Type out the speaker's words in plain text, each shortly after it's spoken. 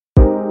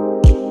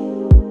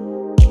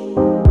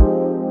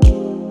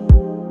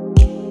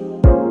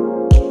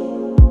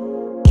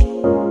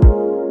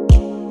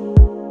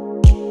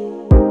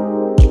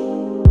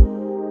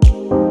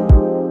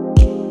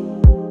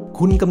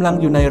คุณกำลัง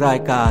อยู่ในรา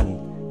ยการ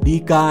ดี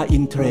กาอิ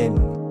นเทรน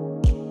ด์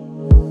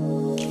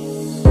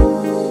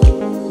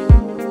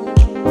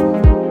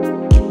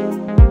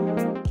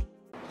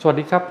สวัส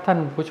ดีครับท่าน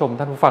ผู้ชม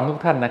ท่านผู้ฟังทุก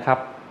ท่านนะครับ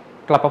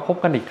กลับมาพบ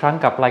กันอีกครั้ง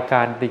กับรายก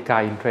ารดีกา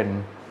อินเทรน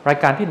ด์ราย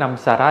การที่น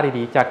ำสาระ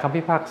ดีๆจากคำ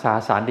พิพากษา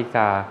ศาลฎีก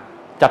า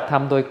จัดท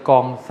ำโดยกอ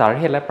งสาร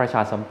เทศและประช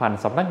าสัมพันธ์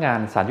สำนักงาน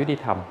ศาลยุติ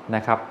ธรรมน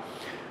ะครับ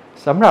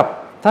สำหรับ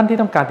ท่านที่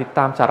ต้องการติดต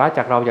ามสาระจ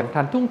ากเราอย่าง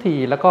ทันท่วงที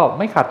แล้วก็ไ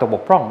ม่ขาดตกบ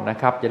กพร่องนะ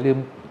ครับอย่าลืม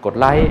กด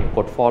ไลค์ก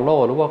ด Follow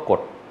หรือว่ากด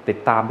ติด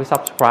ตามหรือ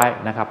Subscribe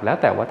นะครับแล้ว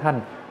แต่ว่าท่าน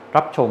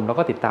รับชมแล้ว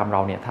ก็ติดตามเร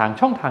าเนี่ยทาง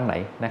ช่องทางไหน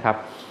นะครับ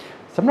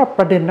สำหรับป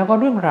ระเด็นแล้วก็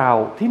เรื่องราว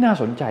ที่น่า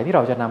สนใจที่เร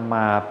าจะนำม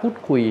าพูด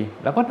คุย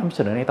แล้วก็นำเส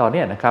นอในตอน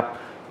นี้นะครับ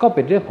ก็เ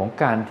ป็นเรื่องของ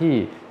การที่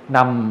น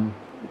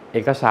ำเอ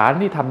กสาร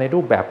ที่ทำในรู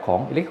ปแบบของ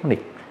อิเล็กทรอนิ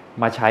กส์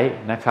มาใช้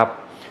นะครับ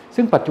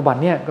ซึ่งปัจจุบัน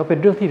เนี่ยก็เป็น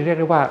เรื่องที่เรียก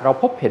ได้ว่าเรา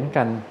พบเห็น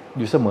กันอ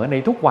ยู่เสมอใน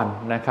ทุกวัน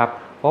นะครับ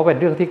เพราะเป็น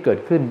เรื่องที่เกิด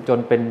ขึ้นจน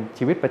เป็น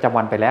ชีวิตประจำ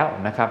วันไปแล้ว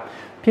นะครับ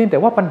เพียงแต่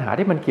ว่าปัญหา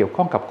ที่มันเกี่ยว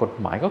ข้องกับกฎ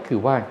หมายก็คือ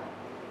ว่า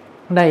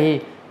ใน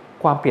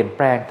ความเปลี่ยนแ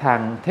ปลงทาง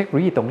เทคโนโล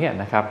ยีตรงนี้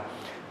นะครับ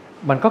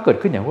มันก็เกิด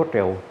ขึ้นอย่างรวดเ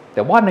ร็วแ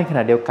ต่ว่าในขณ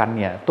ะเดียวกันเ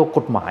นี่ยตัวก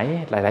ฎหมาย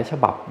หลายๆฉ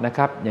บับนะค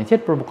รับอย่างเช่น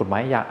ประมวลกฎหมา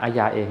ยอาญ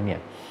าเองเนี่ย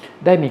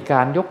ได้มีก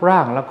ารยกร่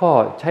างแล้วก็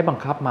ใช้บัง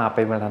คับมาเ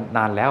ป็นเวลาน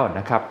านแล้ว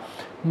นะครับ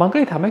มันก็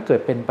เลยทำให้เกิด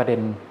เป็นประเด็น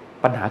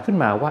ปัญหาขึ้น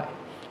มาว่า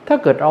ถ้า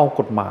เกิดเอา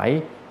กฎหมาย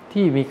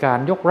ที่มีการ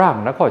ยกร่าง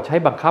แล้วก็ใช้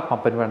บังคับมา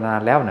เป็นเวลานา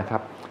นแล้วนะครั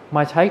บม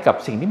าใช้กับ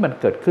สิ่งที่มัน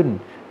เกิดขึ้น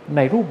ใ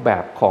นรูปแบ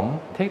บของ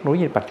เทคโนโล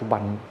ยีปัจจุบั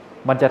น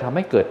มันจะทำใ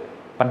ห้เกิด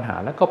ปัญหา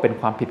และก็เป็น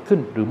ความผิดขึ้น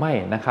หรือไม่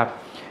นะครับ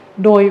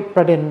โดยป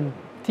ระเด็น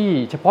ที่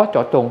เฉพาะเจ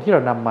าะจงที่เร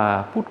านำมา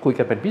พูดคุย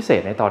กันเป็นพิเศ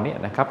ษในตอนนี้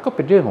นะครับก็เ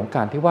ป็นเรื่องของก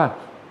ารที่ว่า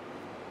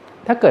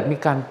ถ้าเกิดมี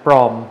การปล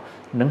อม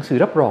หนังสือ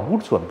รับรองหุ้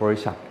นส่วนบริ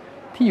ษัท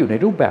ที่อยู่ใน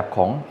รูปแบบข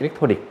องอิเล็กท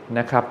รอนิกส์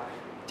นะครับ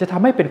จะท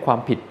ำให้เป็นความ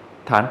ผิด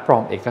ฐานปลอ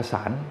มเอกส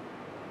าร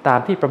ตาม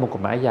ที่ประมวลก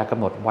ฎหมายอาญากำ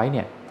หนดไว้เ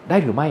นี่ยได้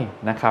หรือไม่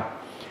นะครับ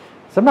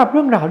สำหรับเ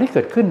รื่องราวที่เ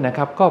กิดขึ้นนะค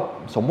รับก็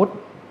สมมุติ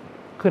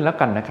ขึ้นแล้ว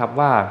กันนะครับ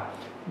ว่า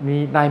มี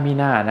นายมี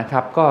นานะครั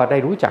บก็ได้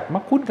รู้จักมั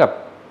กคุ้นกับ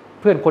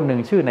เพื่อนคนหนึ่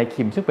งชื่อนาย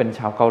คิมซึ่งเป็นช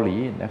าวเกาหลี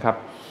นะครับ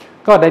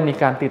ก็ได้มี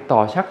การติดต่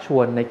อชักชว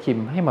นนายคิม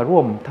ให้มาร่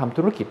วมทำ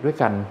ธุรกิจด้วย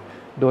กัน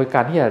โดยกา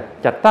รที่จะ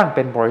จัดตั้งเ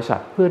ป็นบริษั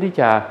ทเพื่อที่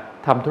จะ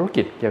ทำธุร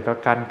กิจเกี่ยวกับ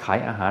การขาย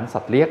อาหารสั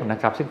ตว์เลี้ยงน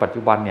ะครับซึ่งปัจ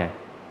จุบันเนี่ย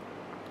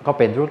ก็เ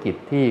ป็นธุรกิจ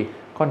ที่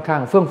ค่อนข้า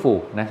งเฟื่องฟู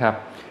นะครับ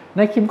น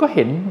ายคิมก็เ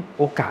ห็น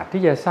โอกาส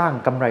ที่จะสร้าง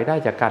กำไรได้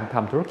จากการท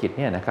ำธุรกิจ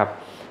เนี่ยนะครับ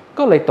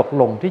ก็เลยตก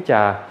ลงที่จะ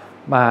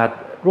มา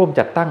ร่วม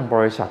จัดตั้งบ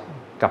ริษัท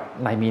กับ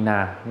นายมีนา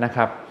นะค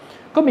รับ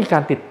ก็มีกา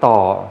รติดต่อ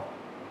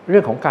เรื่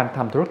องของการท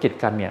ำธุรกิจ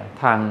กันเนี่ย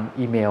ทาง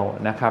อีเมล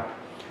นะครับ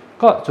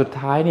ก็สุด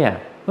ท้ายเนี่ย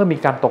เมื่อมี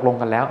การตกลง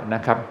กันแล้วน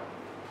ะครับ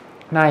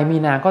นายมี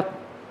นาก็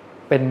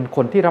เป็นค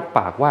นที่รับป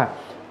ากว่า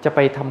จะไป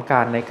ทำกา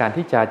รในการ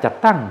ที่จะจัด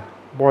ตั้ง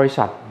บริ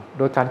ษัทโ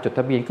ดยการจดท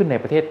ะเบียนขึ้นใน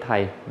ประเทศไท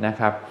ยนะ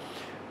ครับ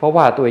เพราะ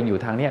ว่าตัวเองอยู่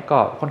ทางนี้ก็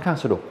ค่อนข้าง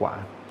สะดวกกว่า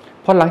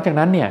พอหลังจาก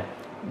นั้นเนี่ย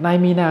นาย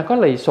มีนาก็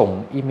เลยส่ง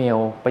อีเมล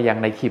ไปยัง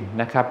นายคิม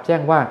นะครับแจ้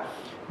งว่า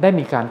ได้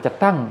มีการจัด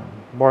ตั้ง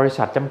บริ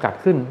ษัทจำกัด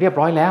ขึ้นเรียบ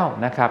ร้อยแล้ว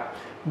นะครับ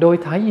โดย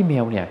ท้ายอีเม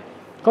ลเนี่ย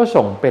ก็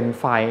ส่งเป็น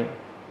ไฟล์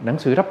หนัง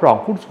สือรับรอง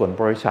หุ้นส่วน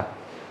บริษัท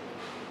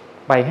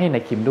ไปให้นา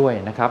ยคิมด้วย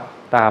นะครับ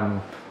ตาม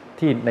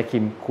ที่นายคิ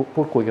ม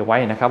พูดคุยกันไว้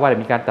นะครับว่า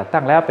มีการจัด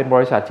ตั้งแล้วเป็นบ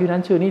ริษัทชื่อนั้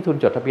นชื่อนี้ทุน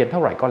จดทะเบียนเท่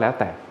าไหร่ก็แล้ว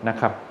แต่นะ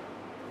ครับ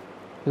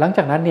หลังจ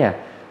ากนั้นเนี่ย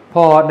พ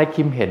อนาย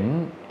คิมเห็น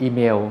อีเม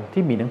ล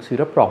ที่มีหนังสือ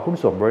รับรองหุ้น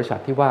ส่วนบริษัท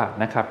ที่ว่า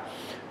นะครับ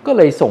ก็เ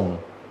ลยส่ง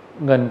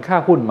เงินค่า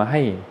หุ้นมาใ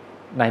ห้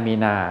นายมี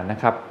นานะ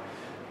ครับ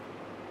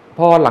พ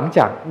อหลังจ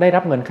ากได้รั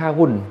บเงินค่า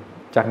หุ้น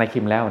จากนายคิ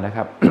มแล้วนะค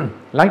รับ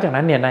หลังจาก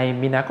นั้นเนี่ยนาย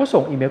มีนาก็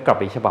ส่งอีเมลกลับไ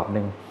ปอีกฉบับห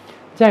นึ่ง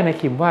แจ้งนาย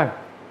คิมว่า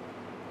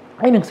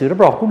ไอ้หนังสือรับ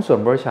รองหุ้นส่วน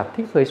บริษัท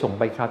ที่เคยส่งไ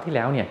ปคราวที่แ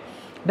ล้วเนี่ย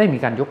ได้มี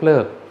การยกเลิ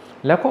ก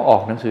แล้วก็ออ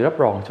กหนังสือรับ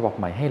รองฉบับ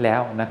ใหม่ให้แล้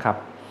วนะครับ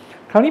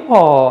คราวนี้พ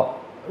อ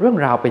เรื่อง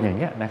ราวเป็นอย่าง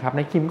นี้นะครับน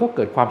ายคิมก็เ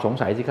กิดความสง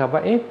สัยสิครับว่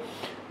า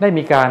ได้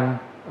มีการ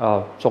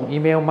ส่งอี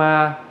เมลมา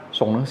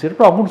ส่งหนังสือรับ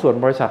รองหุ้นส่วน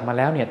บริษัทมาแ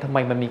ล้วเนี่ยทำไม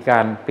มันมีกา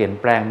รเปลี่ยน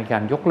แปลงมีกา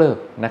รยกเลิก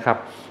นะครับ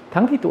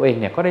ทั้งที่ตัวเอง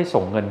เนี่ยก็ได้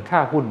ส่งเงินค่า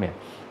หุ้นเนี่ย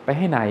ไปใ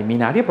ห้นายมี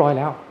นาเรียบร้อย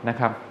แล้วนะ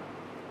ครับ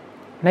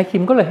นายคิ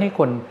มก็เลยให้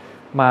คน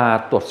มา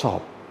ตรวจสอบ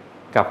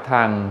กับท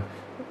าง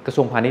กระทร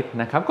วงพาณิชย์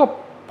นะครับก็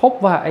พบ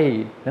ว่าไอ้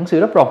หนังสือ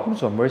รับรองหุ้น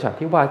ส่วนบริษัท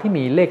ที่ว่าที่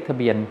มีเลขทะเ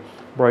บียน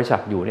บริษัท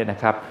อยู่เนี่ยน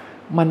ะครับ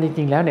มันจ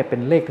ริงๆแล้วเนี่ยเป็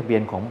นเลขทะเบีย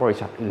นของบริ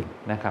ษัทอื่น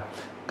นะครับ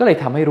ก็เลย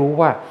ทำให้รู้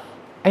ว่า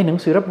ไอ้หนัง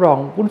สือรับรอง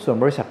หุ้นส่วน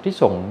บริษัทที่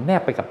ส่งแน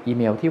บไปกับอีเ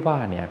มลที่ว่า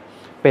เนี่ย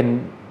เป็น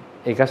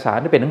เอกสาร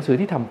เป็นหนังสือ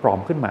ที่ทำปลอม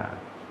ขึ้นมา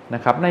น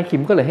ะครับนายคิ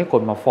มก็เลยให้ค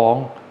นมาฟ้อง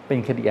เป็น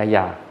คดีอาญ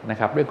านะ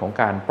ครับเรื่องของ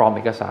การปลอมเ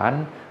อกสาร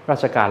รา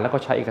ชการแล้วก็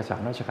ใช้เอกสาร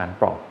ราชการ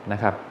ปลอมนะ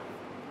ครับ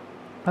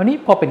คราวนี้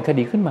พอเป็นค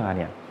ดีขึ้นมาเ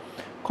นี่ย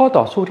ข้อ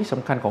ต่อสู้ที่ส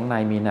ำคัญของนา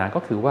ยมีนาก็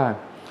คือว่า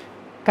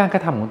การกร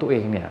ะทำของตัวเอ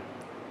งเนี่ย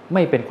ไ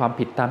ม่เป็นความ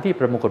ผิดตามที่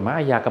ประมวลกฎหมาย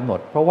อาญากำหนด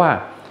เพราะว่า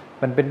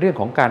มันเป็นเรื่อง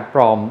ของการป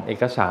ลอมเอ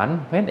กสาร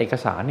เพราะฉะนั้นเอก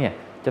สารเนี่ย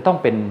จะต้อง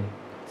เป็น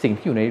สิ่ง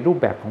ที่อยู่ในรูป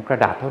แบบของกระ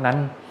ดาษเท่านั้น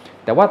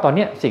แต่ว่าตอน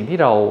นี้สิ่งที่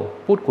เรา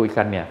พูดคุย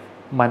กันเนี่ย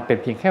มันเป็น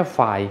เพียงแค่ไฟ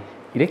ล์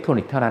อิเล็กทรอ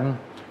นิกส์เท่านั้น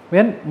เพราะฉะ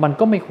นั้นมัน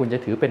ก็ไม่ควรจะ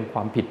ถือเป็นคว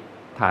ามผิด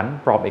ฐาน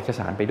ปลอมเอกส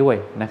ารไปด้วย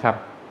นะครับ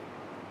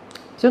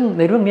ซึ่งใ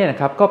นเรื่องนี้นะ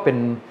ครับก็เป็น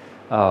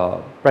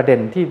ประเด็น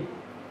ที่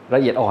ล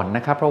ะเอียดอ่อนน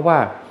ะครับเพราะว่า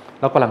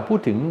เรากำลังพูด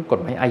ถึงกฎ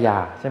หมายอาญา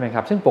ใช่ไหมค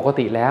รับซึ่งปก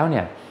ติแล้วเ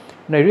นี่ย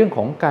ในเรื่องข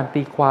องการ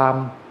ตีความ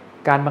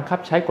การบังคับ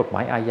ใช้กฎหม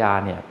ายอาญา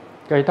เนี่ย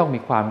ก็จะต้องมี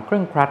ความเค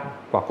ร่งครัด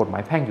กว่ากฎหมา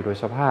ยแพ่งอยู่โดย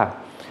สภาพ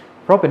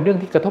เพราะเป็นเรื่อง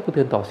ที่กระทบกระเ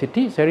ทือนต่อสิท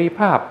ธิเสรี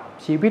ภาพ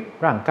ชีวิต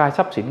ร่างกายท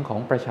รัพย์สินของ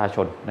ประชาช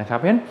นนะครับเ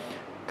พราะฉะนั้น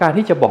การ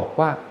ที่จะบอก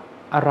ว่า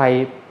อะไร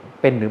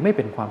เป็นหรือไม่เ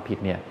ป็นความผิด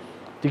เนี่ย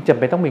จึงจำ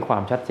เป็นต้องมีควา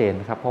มชัดเจน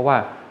นะครับเพราะว่า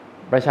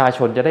ประชาช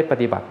นจะได้ป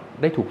ฏิบัติ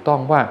ได้ถูกต้อง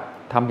ว่า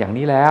ทำอย่าง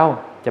นี้แล้ว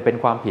จะเป็น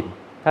ความผิด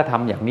ถ้าท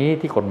ำอย่างนี้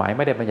ที่กฎหมายไ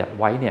ม่ได้บัญญัติ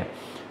ไว้เนี่ย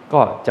ก็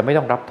จะไม่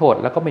ต้องรับโทษ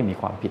แล้วก็ไม่มี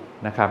ความผิด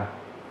นะครับ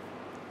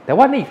แต่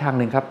ว่าในอีกทาง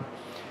หนึ่งครับ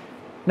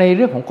ในเ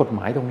รื่องของกฎห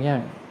มายตรงนี้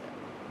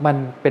มัน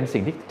เป็นสิ่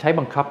งที่ใช้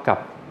บังคับกับ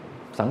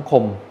สังค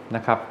มน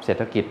ะครับเศรษ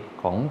ฐกิจ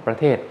ของประ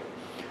เทศ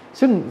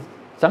ซึ่ง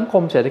สังค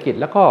มเศรษฐกิจ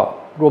แล้วก็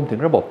รวมถึง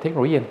ระบบเทคโน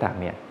โลยีต่าง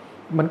ๆเนี่ย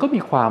มันก็มี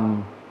ความ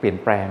เปลี่ยน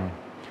แปลง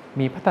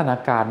มีพัฒนา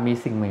การมี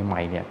สิ่งให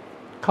ม่ๆเนี่ย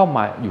เข้าม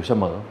าอยู่เส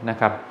มอนะ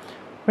ครับ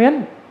เพราะฉะนั้น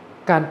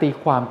การตี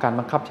ความการ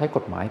บังคับใช้ก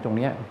ฎหมายตรง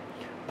นี้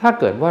ถ้า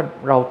เกิดว่า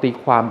เราตี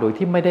ความโดย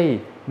ที่ไม่ได้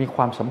มีค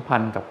วามสัมพั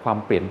นธ์กับความ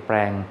เปลี่ยนแปล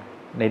ง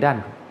ในด้าน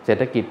เศรษ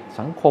ฐกิจ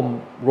สังคม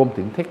รวม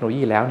ถึงเทคโนโล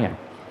ยีแล้วเนี่ย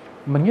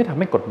มันก็ทำ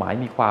ให้กฎหมาย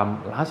มีความ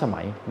ล้าส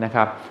มัยนะค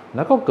รับแ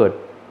ล้วก็เกิด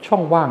ช่อ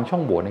งว่างช่อ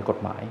งโหว่ในกฎ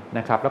หมายน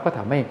ะครับแล้วก็ท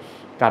ำให้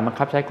การบัง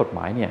คับใช้กฎหม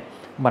ายเนี่ย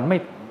มันไม่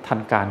ทัน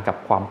การกับ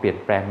ความเปลี่ยน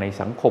แปลงใน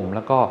สังคมแ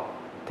ล้วก็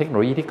เทคโนโ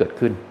ลยีที่เกิด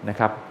ขึ้นนะ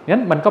ครับงั้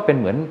นมันก็เป็น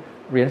เหมือน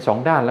เหรียญ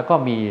2ด้านแล้วก็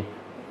มี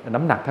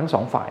น้ำหนักทั้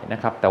ง2ฝ่ายน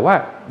ะครับแต่ว่า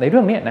ในเรื่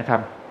องนี้นะครั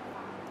บ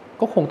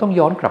ก็คงต้อง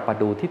ย้อนกลับมา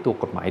ดูที่ตัว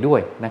กฎหมายด้ว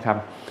ยนะครับ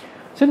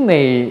ซึ่งใน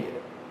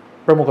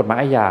ประมวลกฎหมาย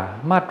อาญา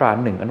มาตรา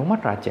1อนุมา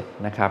ตรา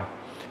7นะครับ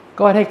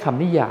ก็ได้ค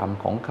ำนิยาม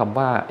ของคำ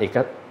ว่าเ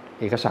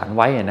อกสารไ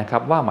ว้นะครั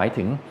บว่าหมาย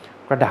ถึง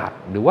กระดาษ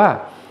หรือว่า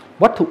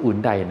วัตถุอื่น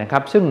ใดนะครั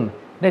บซึ่ง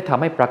ได้ท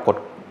ำให้ปรากฏ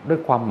ด้วย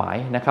ความหมาย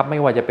นะครับไม่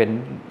ว่าจะเป็น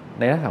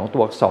ในลักษณะของตั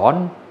วอักษร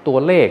ตัว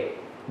เลข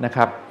นะค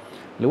รับ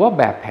หรือว่า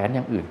แบบแผนอ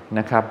ย่างอื่น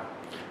นะครับ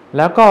แ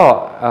ล้วก็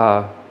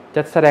จ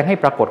ะแสดงให้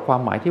ปรากฏควา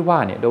มหมายที่ว่า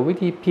เนี่ยโดยวิ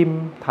ธีพิม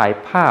พ์ถ่าย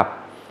ภาพ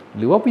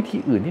หรือว่าวิธี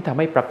อื่นที่ทำใ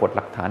ห้ปรากฏห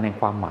ลักฐานแห่ง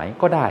ความหมาย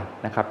ก็ได้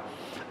นะครับ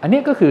อันนี้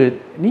ก็คือ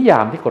นิยา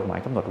มที่กฎหมาย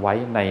กำหนดไว้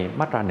ใน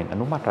มาตรา1อ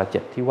นุมาตรา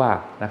7ที่ว่า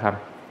นะครับ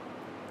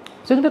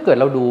ซึ่งถ้าเกิด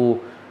เราดู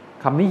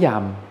คำนิยา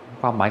ม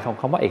ความหมายของ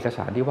คำว่าเอกส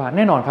ารที่ว่าแ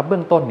น่นอนครับเบื้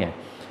องต้นเนี่ย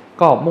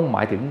ก็มุ่งหม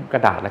ายถึงกร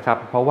ะดาษแหละครับ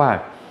เพราะว่า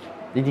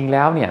จริงๆแ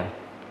ล้วเนี่ย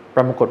ป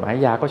ระมวลกฎหมายอ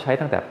าญาก็ใช้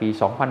ตั้งแต่ปี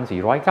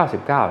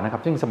 2499 นะครั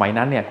บซึ่งสมัย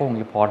นั้นเนี่ยก็คง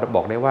จะพอบ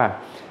อกได้ว่า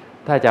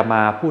ถ้าจะม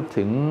าพูด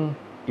ถึง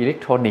อิเล็ก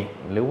ทรอนิกส์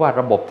หรือว่า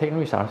ระบบเทคโนโ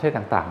ลยีสารสนเทศ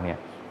ต่างๆเนี่ย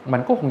มั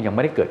นก็คงยังไ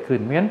ม่ได้เกิดขึ้น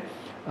เพราะฉะนั้น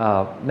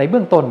ในเบื้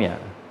องต้นเนี่ย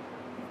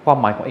ความ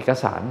หมายของเอก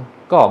สาร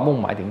ก็มุ่ง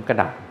หมายถึงกระ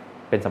ดาษ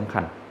เป็นสำคั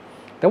ญ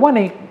แต่ว่าใน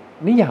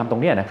นิยามตร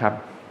งนี้นะครับ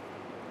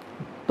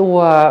ตัว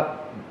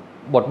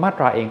บทมาต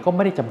ราเองก็ไ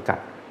ม่ได้จำกัด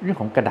เรื่อง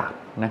ของกระดาษ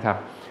นะครับ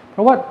เพร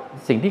าะว่า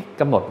สิ่งที่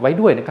กำหนดไว้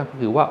ด้วยนะครับก็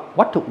คือว่า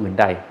วัตถุอื่น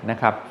ใดนะ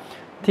ครับ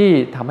ที่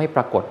ทำให้ป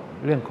รากฏ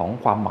เรื่องของ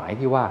ความหมาย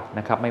ที่ว่า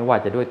นะครับไม่ว่า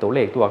จะด้วยตัวเล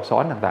ขตัวอักษ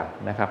รต่าง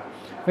ๆนะครับ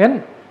เพราะฉะนั้น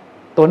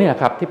ตัวนี้น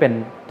ะครับที่เป็น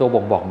ตัว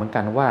บ่งบอกเหมือน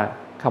กันว่า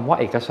คำว่า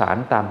เอกสาร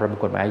ตามประมวล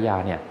กฎหมายอาญา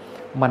เนี่ย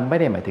มันไม่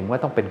ได้หมายถึงว่า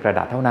ต้องเป็นกระด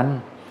าษเท่านั้น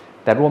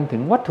แต่รวมถึ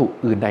งวัตถุ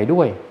อื่นใดด้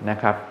วยนะ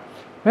ครับ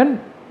เพราะฉะนั้น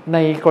ใน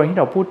กรณีที่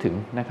เราพูดถึง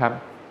นะครับ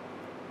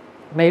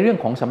ในเรื่อง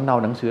ของสำเนา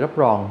หนังสือรับ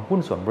รองหุ้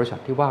นส่วนบริษัท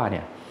ที่ว่าเ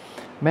นี่ย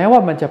แม้ว่า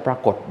มันจะปรา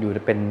กฏอยู่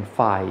เป็นไฟ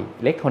ล์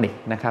อิเล็กทรอนิก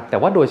ส์นะครับแต่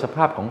ว่าโดยสภ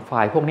าพของไฟ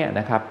ล์พวกนี้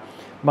นะครับ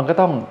มันก็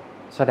ต้อง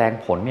แสดง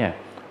ผลเนี่ย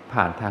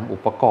ผ่านทางอุ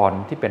ปกร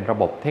ณ์ที่เป็นระ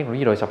บบเทคโนโล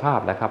ยีโดยสภาพ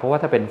แล้วครับเพราะว่า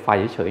ถ้าเป็นไฟ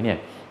ล์เฉยๆเนี่ย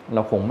เร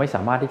าคงไม่ส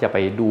ามารถที่จะไป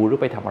ดูหรือ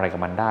ไปทำอะไรกั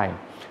บมันได้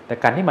แต่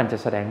การที่มันจะ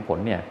แสดงผล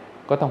เนี่ย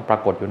ก็ต้องปรา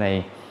กฏอยู่ใน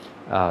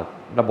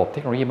ระบบเท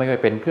คโนโลยีไม่ว่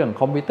าเป็นเครื่อง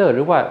คอมพิวเตอร์ห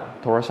รือว่า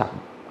โทรศัพท์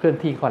เคลื่อน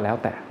ที่ก็แล้ว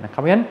แต่นะครั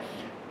บเพราะฉะนั้น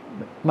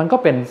มันก็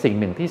เป็นสิ่ง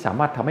หนึ่งที่สา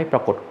มารถทำให้ปร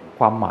ากฏ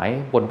ความหมาย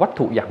บนวัต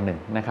ถุอย่างหนึ่ง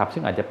นะครับซึ่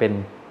งอาจจะเป็น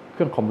เค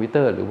รื่องคอมพิวเต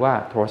อร์หรือว่า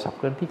โทรศัพท์เ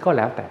คลื่อนที่ก็แ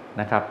ล้วแต่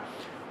นะครับ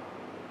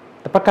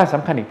แต่ประการส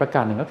ำคัญอีกประกา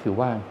รหนึ่งก็คือ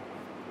ว่า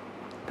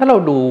ถ้าเรา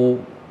ดู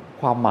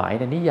ความหมาย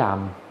ในนิยาม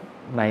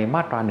ในม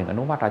าตรา1อ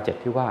นุมาตรา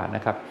7ที่ว่าน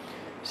ะครับ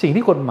สิ่ง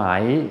ที่กฎหมา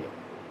ย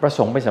ประส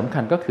งค์เป็นสำคั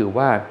ญก็คือ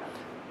ว่า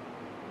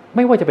ไ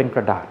ม่ว่าจะเป็นก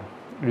ระดาษ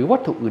หรือวั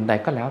ตถุอื่นใด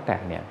ก็แล้วแต่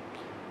เนี่ย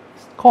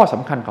ข้อส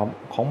ำคัญ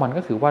ของมัน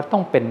ก็คือว่าต้อ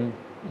งเป็น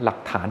หลัก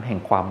ฐานแห่ง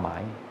ความหมา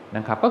ยน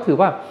ะครับก็คือ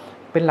ว่า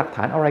เป็นหลักฐ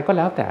านอะไรก็แ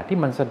ล้วแต่ที่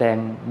มันแสดง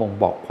บ่ง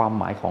บอกความ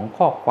หมายของ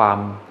ข้อความ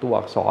ตัว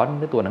อักษรห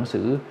รือตัวหนัง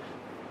สือ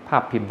ภา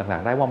พพิมพ์ต่า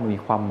งๆได้ว่ามันมี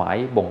ความหมาย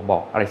บ่งบอ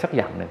กอะไรสักอ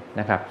ย่างหนึ่ง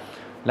นะครับ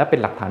และเป็น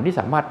หลักฐานที่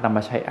สามารถนำม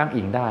าใช้อ้าง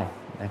อิงได้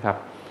นะครับ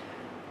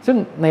ซึ่ง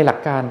ในหลัก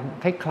การ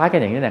คล้ายๆกัน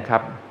อย่างนี้นะครั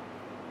บ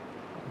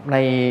ใน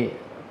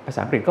ภาษ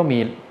าอังกฤษก็มี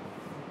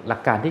หลั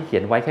กการที่เขี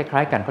ยนไว้คล้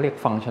ายๆกันเขาเรียก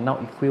functional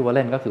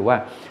equivalent ก็คือว่า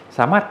ส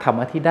ามารถทำห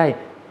น้าที่ได้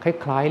ค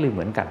ล้ายๆหรือเห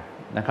มือนกัน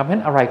นะครับเพราะฉะ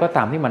นั้นอะไรก็ต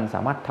ามที่มันส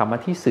ามารถทำหน้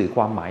าที่สื่อค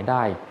วามหมายไ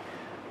ด้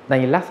ใน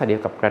ลักษณะเดีย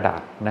วกับกระดา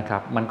ษนะครั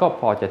บมันก็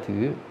พอจะถื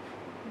อ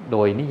โด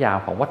ยนิยาม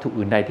ของวัตถุ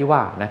อื่นใดที่ว่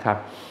านะครับ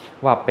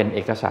ว่าเป็นเอ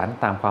กสาร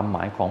ตามความหม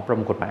ายของประ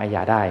มวลกฎหมายอาญ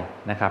าได้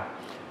นะครับ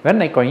เพราะฉะนั้น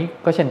ในกรณี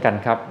ก็เช่นกัน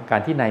ครับกา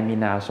รที่นายมี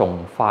นาส่ง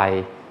ไฟ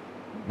ล์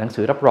หนัง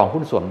สือรับรอง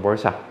หุ้นส่วนบริ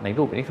ษัทใน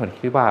รูปอิเล็กทรอนิก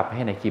ส์ที่ว่าไปใ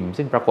ห้นายคิม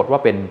ซึ่งปรากฏว่า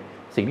เป็น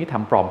สิ่งที่ท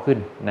ำปลอมขึ้น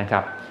นะครั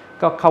บ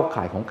ก็เข้า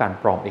ข่ายของการ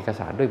ปลอมเอก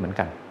สารด้วยเหมือน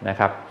กันนะ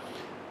ครับ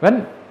เพราะฉะนั้น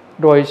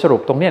โดยสรุ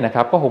ปตรงนี้นะค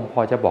รับก็คงพ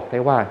อจะบอกได้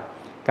ว่า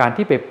การ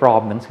ที่ไปปลอ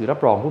มหนังสือรับ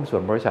รองหุ้นส่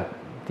วนบริษัท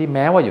ที่แ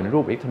ม้ว่าอยู่ในรู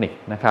ปอิเล็กทรอนิกส์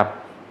นะครับ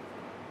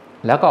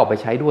แล้วก็เอาไป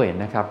ใช้ด้วย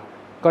นะครับ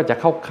ก็จะ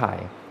เข้าข่าย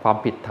ความ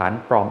ผิดฐาน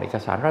ปลอมเอก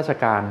สารราช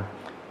การ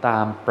ตา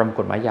มประมวลก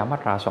ฎหมายยามา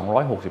ตรา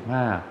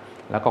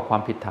265แล้วก็ควา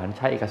มผิดฐานใ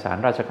ช้เอกสาร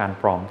ราชการ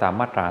ปลอมตาม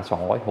มาตรา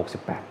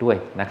268ด้วย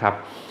นะครับ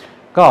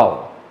ก็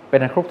เป็น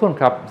อันครบถ้วน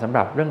ครับสำห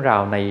รับเรื่องรา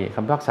วในค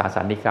ำพิพากษาศ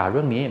าลฎีกาเ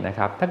รื่องนี้นะค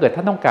รับถ้าเกิดท่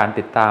านต้องการ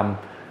ติดตาม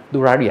ดู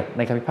รายละเอียดใ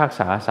นคำพิพาก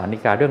ษาศาลฎี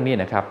กาเรื่องนี้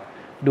นะครับ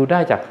ดูได้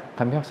จากค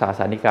ำพิพากษาศ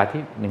าลฎีกา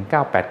ที่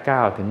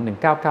1989ถึง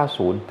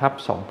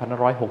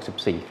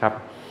1990/2564ครับ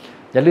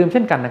อย่าลืมเ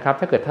ช่นกันนะครับ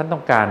ถ้าเกิดท่านต้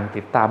องการ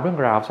ติดตามเรื่อง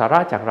ราวสาระ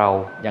จากเรา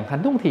อย่างทัน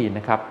ท่วงทีน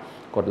ะครับ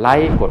กดไล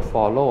ค์กด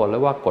Follow หรื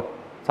อว่ากด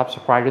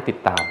Subscribe หรือติด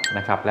ตามน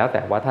ะครับแล้วแ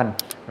ต่ว่าท่าน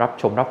รับ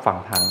ชมรับฟัง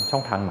ทางช่อ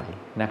งทางไหน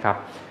นะครับ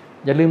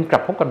อย่าลืมกลั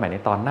บพบกันใหม่ใน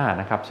ตอนหน้า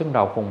นะครับซึ่งเร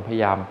าคงพย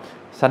ายาม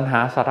สรรหา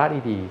สาระ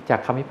ดีๆจาก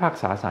คำพิพาก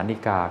ษาศาลฎี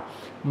กา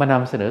มาน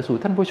ำเสนอสู่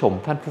ท่านผู้ชม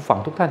ท่านผู้ฟัง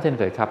ทุกท่านเช่น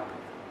เคยครับ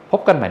พบ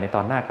กันใหม่ในต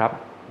อนหน้าครับ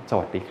ส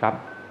วัสดีครับ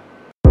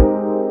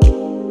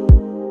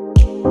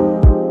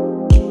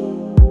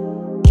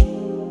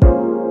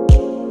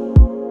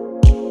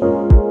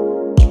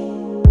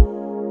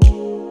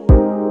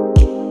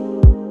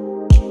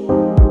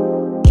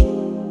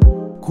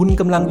คุณ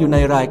กำลังอยู่ใน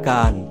รายก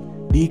าร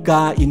ดีก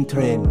าอินเท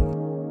รนด์